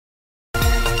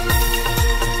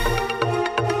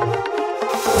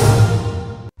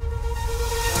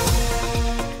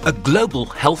A global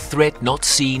health threat not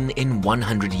seen in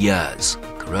 100 years.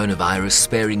 Coronavirus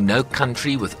sparing no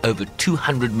country with over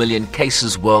 200 million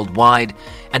cases worldwide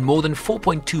and more than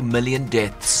 4.2 million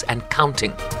deaths and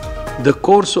counting. The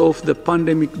course of the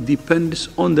pandemic depends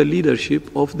on the leadership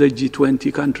of the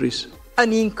G20 countries.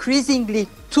 An increasingly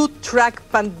two-track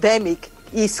pandemic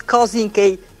is causing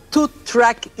a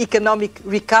two-track economic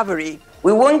recovery.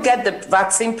 We won't get the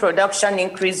vaccine production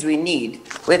increase we need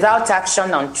without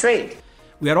action on trade.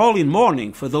 We are all in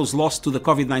mourning for those lost to the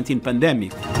COVID-19 pandemic.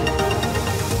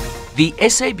 The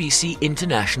SABC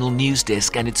International News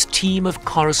Desk and its team of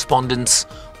correspondents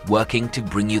working to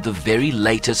bring you the very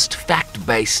latest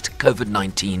fact-based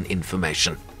COVID-19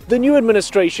 information. The new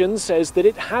administration says that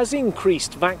it has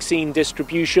increased vaccine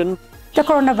distribution. The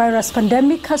coronavirus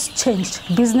pandemic has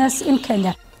changed business in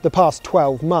Kenya. The past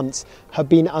 12 months have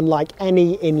been unlike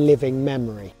any in living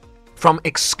memory. From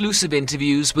exclusive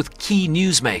interviews with key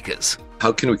newsmakers.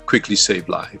 How can we quickly save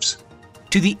lives?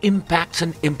 To the impacts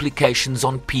and implications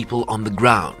on people on the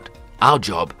ground. Our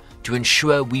job to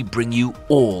ensure we bring you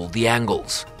all the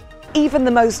angles. Even the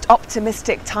most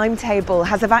optimistic timetable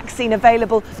has a vaccine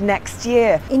available next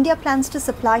year. India plans to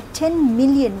supply 10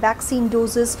 million vaccine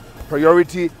doses.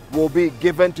 Priority will be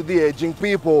given to the aging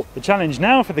people. The challenge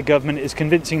now for the government is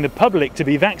convincing the public to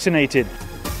be vaccinated.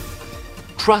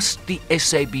 Trust the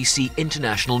SABC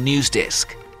International News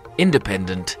Desk.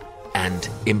 Independent and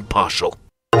impartial.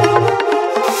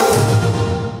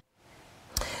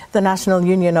 The National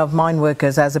Union of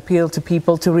Mineworkers has appealed to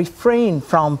people to refrain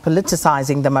from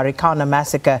politicising the Marikana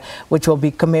Massacre, which will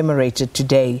be commemorated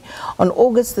today. On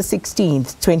August the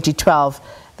 16th, 2012,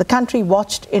 the country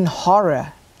watched in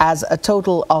horror as a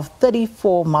total of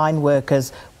 34 mine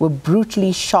workers were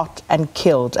brutally shot and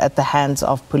killed at the hands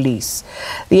of police.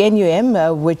 The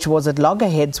NUM, which was at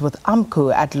loggerheads with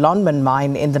AMCU at Lonmin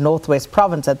mine in the Northwest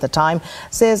Province at the time,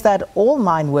 says that all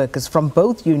mine workers from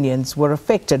both unions were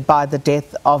affected by the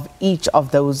death of each of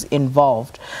those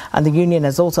involved. And the union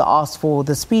has also asked for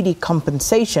the speedy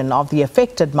compensation of the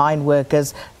affected mine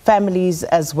workers, families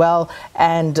as well,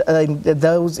 and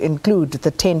those include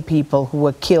the 10 people who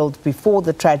were killed before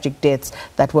the tragic deaths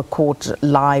that were caught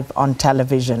live on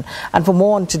television. And for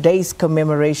more on today's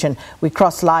commemoration, we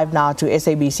cross live now to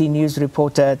SABC News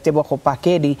reporter Tebogo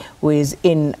Phakedi, who is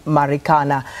in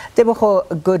Marikana.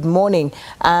 Tebogo, good morning.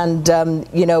 And,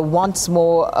 once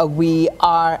more, we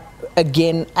are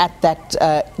again at that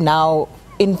now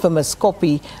infamous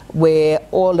Kopi where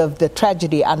all of the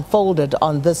tragedy unfolded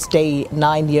on this day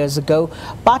 9 years ago,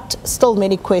 but still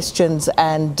many questions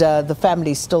and the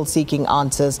family still seeking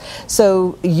answers.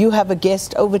 So you have a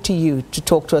guest. Over to you to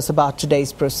talk to us about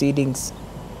today's proceedings.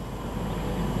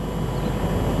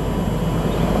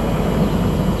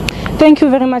 Thank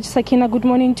you very much, Sakina. Good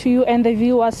morning to you and the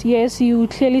viewers. Yes, you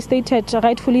clearly stated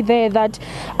rightfully there that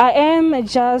I am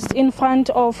just in front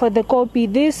of the copy.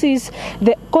 This is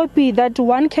the copy that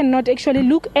one cannot actually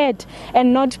look at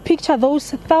and not picture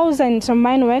those 1,000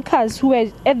 mine workers who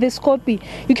were at this copy.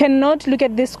 You cannot look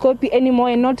at this copy anymore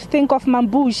and not think of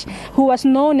Mambush, who was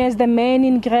known as the man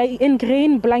in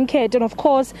green blanket. And of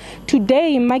course,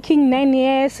 today, marking 9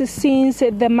 years since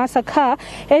the massacre,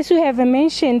 as you have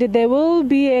mentioned, there will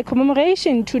be a commemoration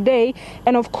today,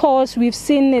 and of course we've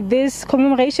seen this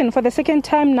commemoration for the second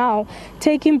time now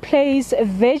taking place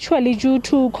virtually due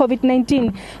to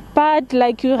COVID-19. But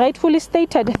like you rightfully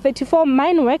stated, 34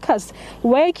 mine workers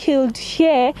were killed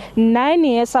here 9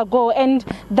 years ago. And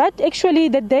that actually,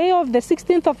 the day of the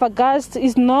 16th of August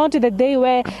is not the day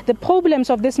where the problems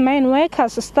of these mine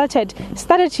workers started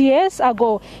years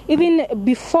ago. Even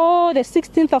before the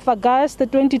 16th of August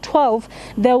 2012,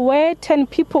 there were 10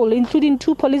 people, including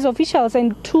 2 police officials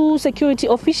and 2 security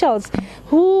officials,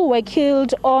 who were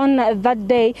killed on that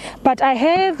day. But I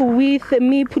have with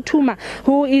me Putuma,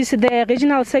 who is the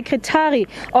regional secretary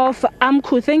of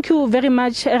AMCU. Thank you very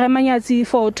much, Ramanyazi,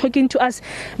 for talking to us.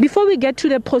 Before we get to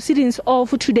the proceedings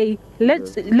of today,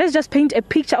 let's just paint a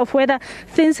picture of whether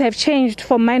things have changed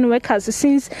for mine workers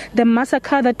since the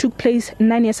massacre that took place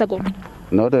 9 years ago.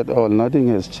 Not at all. Nothing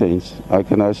has changed. I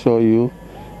can assure you,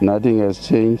 nothing has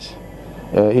changed.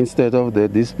 Instead of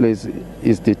that, this place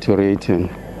is deteriorating.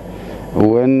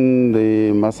 When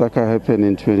the massacre happened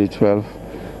in 2012,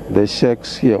 the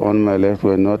shacks here on my left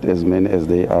were not as many as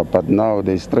they are, but now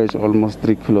they stretch almost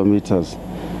 3 kilometers.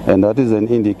 And that is an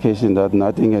indication that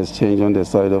nothing has changed on the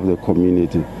side of the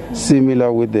community.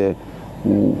 Similar with the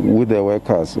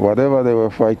workers, whatever they were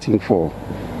fighting for,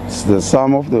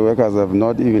 some of the workers have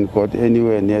not even got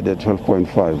anywhere near the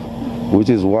 12.5, which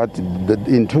is what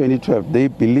in 2012 they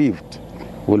believed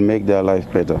will make their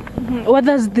life better. What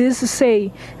does this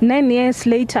say? 9 years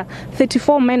later,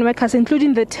 34 mine workers,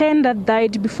 including the 10 that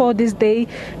died before this day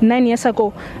 9 years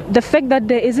ago. The fact that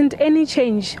there isn't any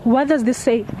change, what does this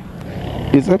say?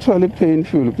 It's actually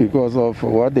painful because of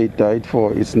what they died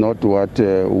for. It's not what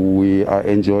we are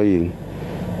enjoying.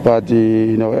 But,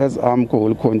 as AMCU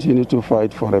will continue to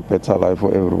fight for a better life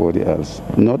for everybody else,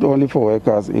 not only for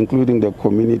workers, including the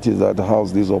communities that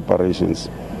house these operations.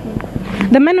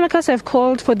 The mine workers have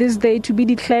called for this day to be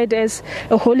declared as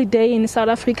a holiday in South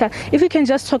Africa. If you can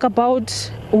just talk about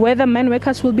whether mine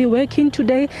workers will be working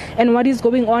today and what is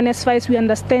going on, as far as we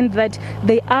understand that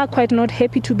they are quite not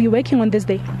happy to be working on this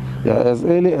day. Yeah, as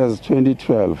early as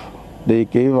 2012, they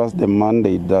gave us the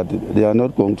mandate that they are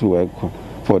not going to work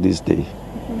for this day.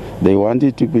 They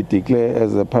wanted to be declared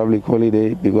as a public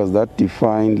holiday because that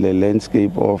defined the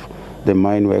landscape of the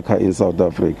mine worker in South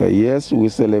Africa. Yes, we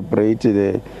celebrate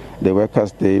the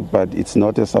Workers' Day, but it's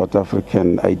not a South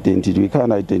African identity. We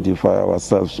can't identify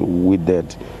ourselves with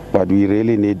that, but we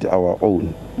really need our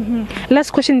own.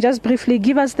 Last question, just briefly,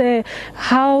 give us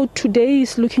how today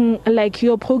is looking like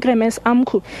your program as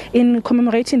AMCU in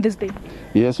commemorating this day.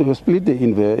 Yes, we split the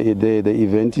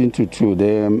event into two.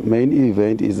 The main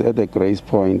event is at the Grace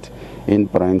Point in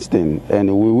Bryanston,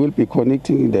 and we will be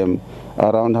connecting them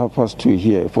around 2:30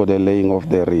 here for the laying of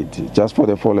the wreath, just for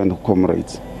the fallen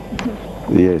comrades.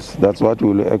 Yes, that's what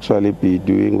we'll actually be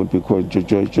doing. We'll be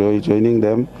joining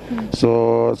them,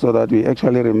 so that we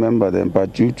actually remember them.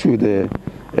 But due to the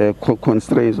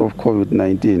constraints of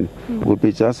COVID-19, we'll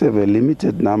be just have a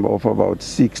limited number of about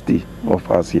 60 of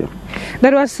us here.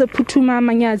 That was Putuma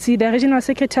Manyazi, the Regional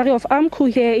Secretary of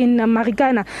AMCU here in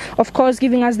Marikana, of course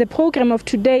giving us the program of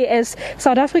today as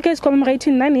South Africa is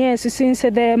commemorating 9 years since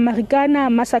the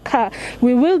Marikana Massacre.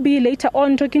 We will be later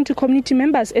on talking to community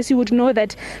members. As you would know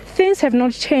that things have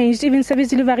not changed. Even service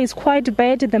delivery is quite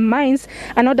bad. The mines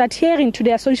are not adhering to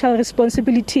their social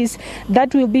responsibilities.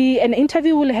 That will be an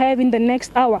interview we'll have in the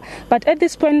next hour. But at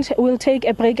this point, we'll take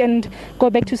a break and go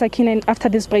back to Sakina after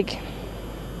this break.